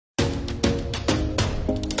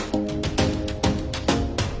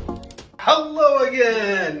Hello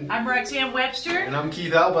again! I'm Roxane Webster. And I'm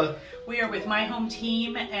Keith Alba. We are with My Home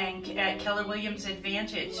Team and at Keller Williams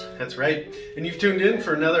Advantage. That's right. And you've tuned in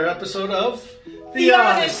for another episode of The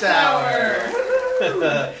Honest Hour.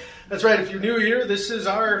 That's right. If you're new here, this is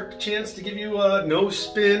our chance to give you a no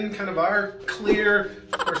spin, kind of our clear.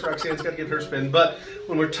 Of course, Roxane's got to give her spin, but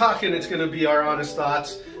when we're talking, it's going to be our honest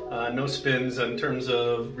thoughts. No spins in terms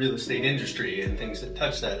of real estate industry and things that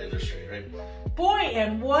touch that industry, right? Boy,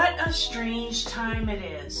 and what a strange time it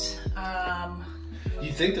is.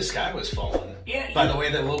 You'd think the sky was falling Yeah, by the way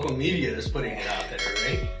that local media is putting it out there,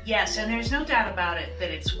 right? Yes, and there's no doubt about it that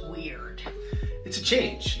it's weird. It's a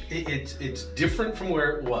change. It's different from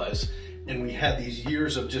where it was, and we had these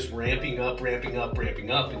years of just ramping up,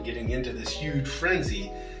 and getting into this huge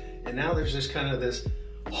frenzy, and now there's this kind of this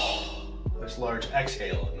large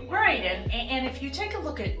exhale in the market. Right, and if you take a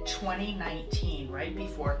look at 2019, right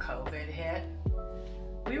before COVID hit,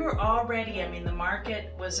 we were already, the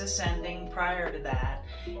market was ascending prior to that,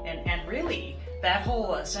 and really that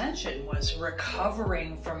whole ascension was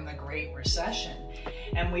recovering from the Great Recession,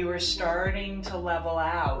 and we were starting to level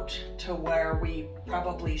out to where we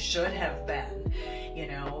probably should have been,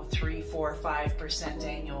 3, 4, 5%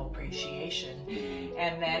 annual appreciation,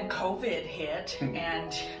 and then COVID hit,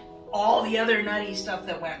 and all the other nutty stuff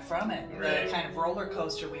that went from it, right. The kind of roller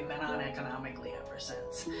coaster we've been on economically ever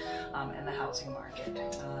since, in the housing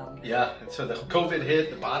market. Yeah, and so the COVID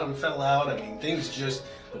hit, the bottom fell out.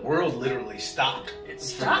 The world literally stopped. It for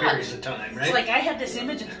stopped. periods of time, right? It's like I had this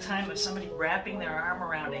image at the time of somebody wrapping their arm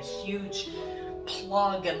around a huge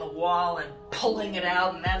plug in the wall and pulling it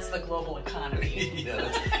out, and that's the global economy. Yeah,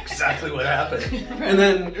 that's exactly what happened. And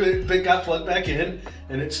then it got plugged back in,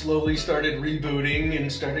 and it slowly started rebooting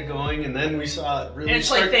and started going, and then we saw it really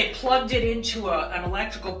like they plugged it into an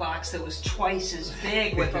electrical box that was twice as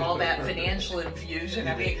big with all that financial infusion.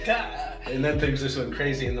 God. And then things just went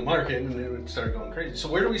crazy in the market, and it started going crazy. So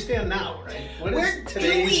where do we stand now, right? What is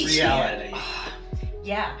today's reality?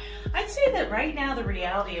 Yeah, I'd say that right now the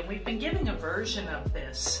reality, and we've been giving a version of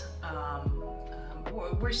this,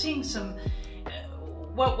 we're seeing some,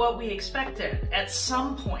 what we expected at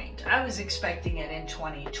some point. I was expecting it in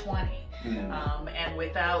 2020. And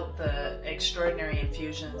without the extraordinary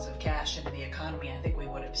infusions of cash into the economy, I think we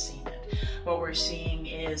would have seen it. What we're seeing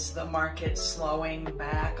is the market slowing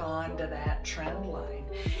back onto that trend line.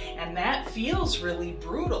 And that feels really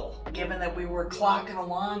brutal, given that we were clocking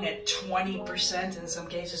along at 20%, in some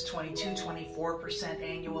cases 22, 24%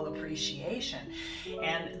 annual appreciation.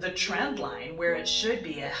 And the trend line, where it should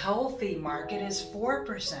be a healthy market, is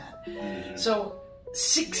 4%. So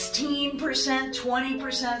 16%, 20%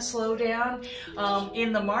 slowdown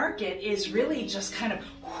in the market is really just kind of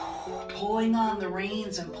pulling on the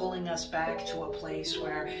reins and pulling us back to a place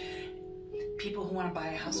where people who want to buy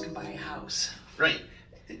a house can buy a house. Right.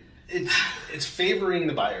 It's favoring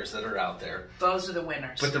the buyers that are out there. Those are the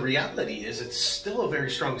winners. But the reality is it's still a very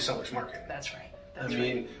strong seller's market. That's right.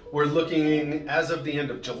 We're looking, as of the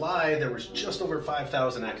end of July, there was just over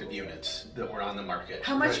 5,000 active units that were on the market.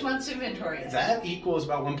 How much months inventory is that? That equals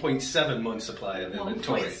about 1.7 months supply of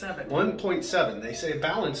inventory. 1.7. 1.7. They say a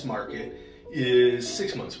balanced market is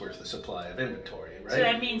 6 months worth of supply of inventory, right? So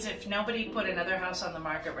that means if nobody put another house on the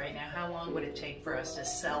market right now, how long would it take for us to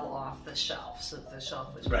sell off the shelf so the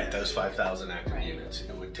shelf was right? Those 5,000 active units,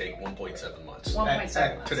 it would take 1.7 months. 1.7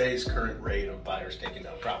 at months. Today's current rate of buyers taking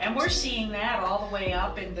down properties. And we're seeing that all the way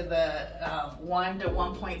up into the 1 to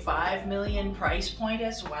 1.5 million price point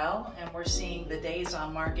as well. And we're seeing the days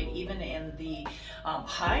on market, even in the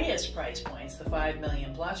highest price points, the 5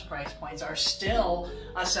 million plus price points, are still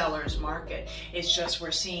a seller's market. It's just we're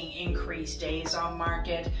seeing increased days on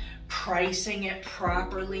market. Pricing it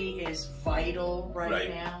properly is vital right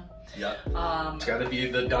now. Yeah, it's got to be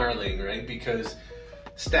the darling, right? Because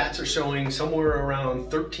stats are showing somewhere around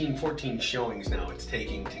 13, 14 showings now it's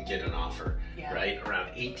taking to get an offer, right? Around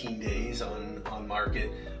 18 days on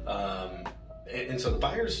market. And so the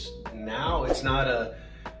buyers now, it's not a,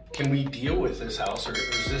 can we deal with this house, or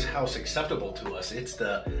is this house acceptable to us? It's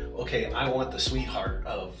the, okay, I want the sweetheart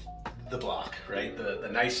of the block, right? The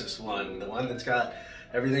nicest one, the one that's got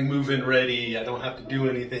everything moving ready. I don't have to do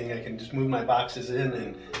anything. I can just move my boxes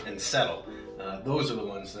in and settle. Those are the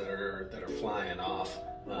ones that are flying off,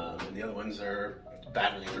 and the other ones are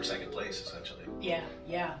battling for second place, essentially.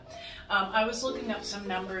 Yeah. I was looking up some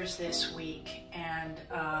numbers this week, and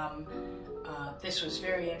this was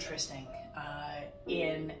very interesting.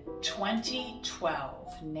 In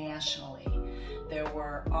 2012, nationally, there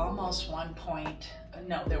were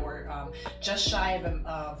just shy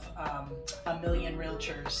of a million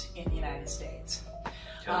realtors in the United States.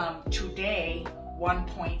 Today,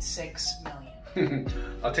 1.6 million.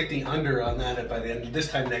 I'll take the under on that by the end of this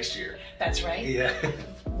time next year. That's right. Yeah.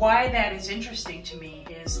 Why that is interesting to me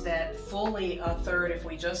is that fully a third, if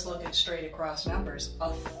we just look at straight across numbers,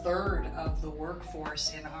 a third of the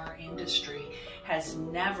workforce in our industry has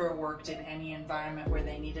never worked in any environment where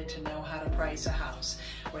they needed to know how to price a house,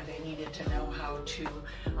 where they needed to know how to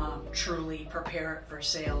truly prepare it for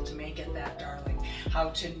sale to make it that darling, how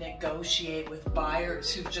to negotiate with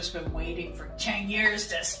buyers who've just been waiting for 10 years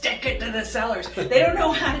to stick it to the sellers. They don't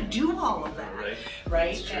know how to do all of that,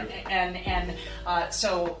 right?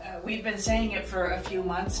 So we've been saying it for a few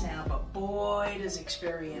months now, but boy, does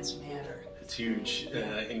experience matter. It's huge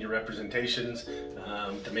in your representations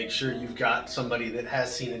to make sure you've got somebody that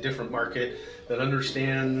has seen a different market, that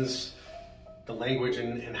understands the language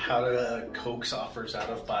and how to coax offers out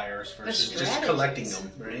of buyers versus just collecting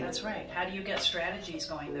them, right? That's right. How do you get strategies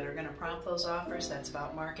going that are going to prompt those offers? That's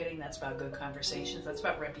about marketing. That's about good conversations. That's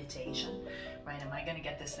about reputation, right? Am I going to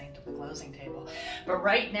get this thing to the closing table? But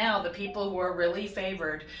right now, the people who are really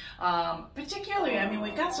favored, particularly, I mean,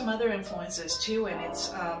 we've got some other influences too, and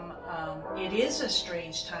it is a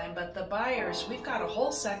strange time, but the buyers, we've got a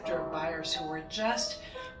whole sector of buyers who were just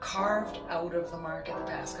carved out of the market the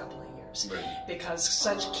past couple of years. Right. Because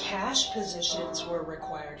such cash positions were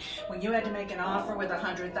required. When you had to make an offer with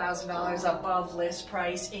 $100,000 above list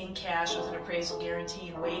price in cash with an appraisal guarantee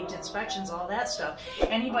and waived inspections, all that stuff,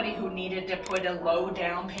 anybody who needed to put a low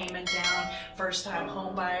down payment down, first-time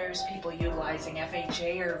home buyers, people utilizing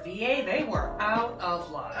FHA or VA, they were out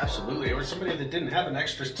of luck. Absolutely. Or somebody that didn't have an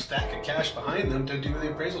extra stack of cash behind them to do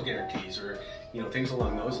the appraisal guarantees or things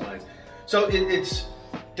along those lines. So it's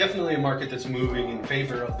definitely a market that's moving in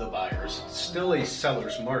favor of the buyers. It's still a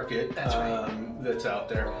seller's market. That's right. That's out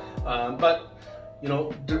there. But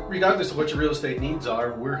regardless of what your real estate needs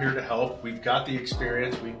are, we're here to help. We've got the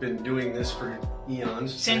experience. We've been doing this for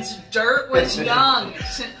eons. Since dirt was young.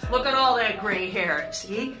 Look at all that gray hair.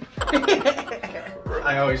 See?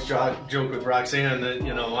 I always joke with Roxane that,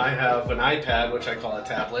 I have an iPad, which I call a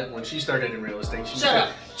tablet. When she started in real estate, she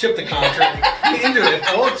chipped the contract into an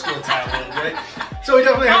old school tablet, right? So we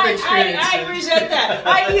definitely have the experience. I resent that.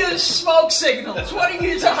 I use smoke signals. What are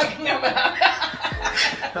you talking about?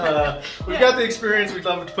 We've got the experience. We'd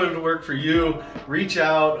love to put it to work for you. Reach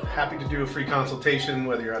out. Happy to do a free consultation,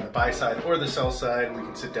 whether you're on the buy side or the sell side. We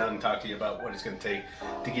can sit down and talk to you about what it's going to take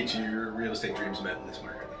to get you your real estate dreams met in this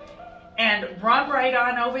market. And run right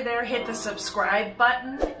on over there, hit the subscribe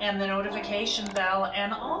button and the notification bell.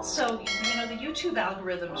 And also, the YouTube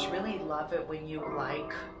algorithms really love it when you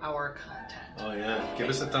like our content. Oh yeah, give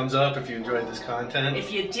us a thumbs up if you enjoyed this content.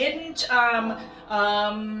 If you didn't, go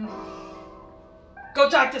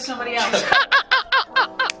talk to somebody else.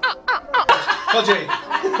 Call Jake.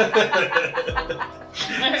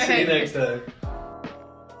 See you next time.